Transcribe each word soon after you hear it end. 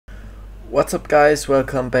What's up guys,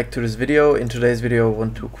 welcome back to this video. In today's video I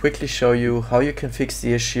want to quickly show you how you can fix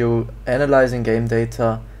the issue analyzing game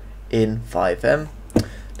data in FiveM.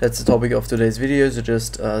 That's the topic of today's video, so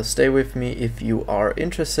just stay with me if you are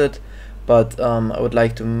interested. But I would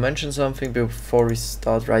like to mention something before we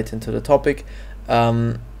start right into the topic.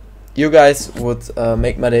 You guys would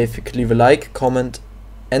make my day if you could leave a like, comment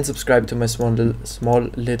and subscribe to my small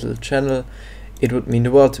little channel. It would mean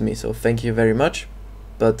the world to me, so thank you very much.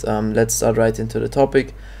 But let's start right into the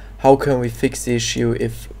topic. How can we fix the issue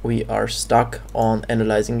if we are stuck on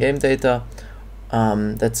analyzing game data?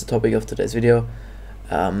 That's the topic of today's video.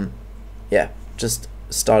 Yeah, just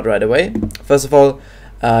start right away. First of all,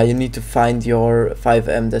 you need to find your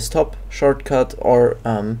FiveM desktop shortcut, or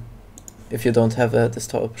if you don't have a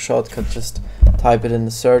desktop shortcut, just type it in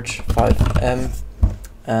the search FiveM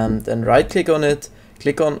and then right click on it,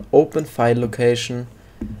 click on open file location,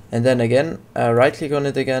 and then again right click on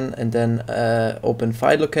it again, and then open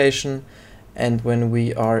file location. And when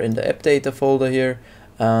we are in the app data folder here,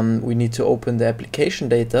 we need to open the application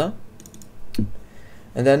data,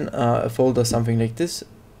 and then a folder something like this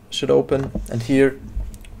should open. And here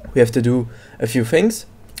we have to do a few things.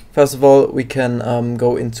 First of all, we can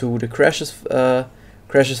go into the crashes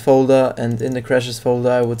folder, and in the crashes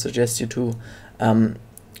folder I would suggest you to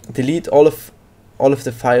delete all of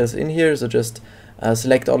the files in here. So just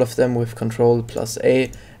select all of them with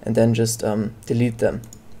Ctrl+A and then just delete them.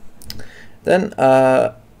 Then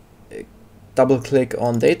double click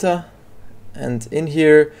on data, and in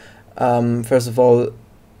here first of all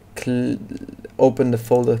open the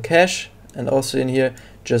folder cache, and also in here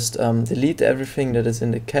just delete everything that is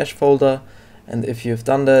in the cache folder. And if you've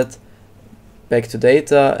done that, back to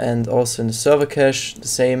data, and also in the server cache the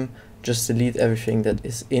same, just delete everything that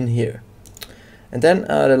is in here. And then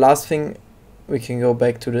the last thing, we can go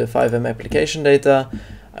back to the FiveM application data.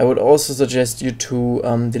 I would also suggest you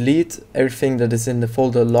to delete everything that is in the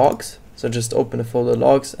folder logs. So just open the folder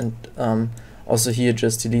logs, and also here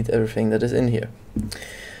just delete everything that is in here.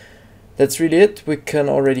 That's really it. We can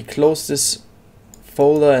already close this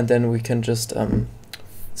folder, and then we can just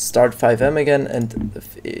start FiveM again, and the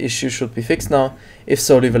issue should be fixed now. If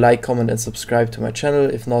so, leave a like, comment and subscribe to my channel.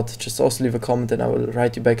 If not, just also leave a comment and I will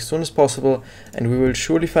write you back as soon as possible, and we will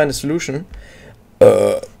surely find a solution.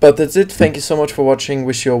 But that's it. Thank you so much for watching.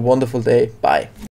 Wish you a wonderful day. Bye.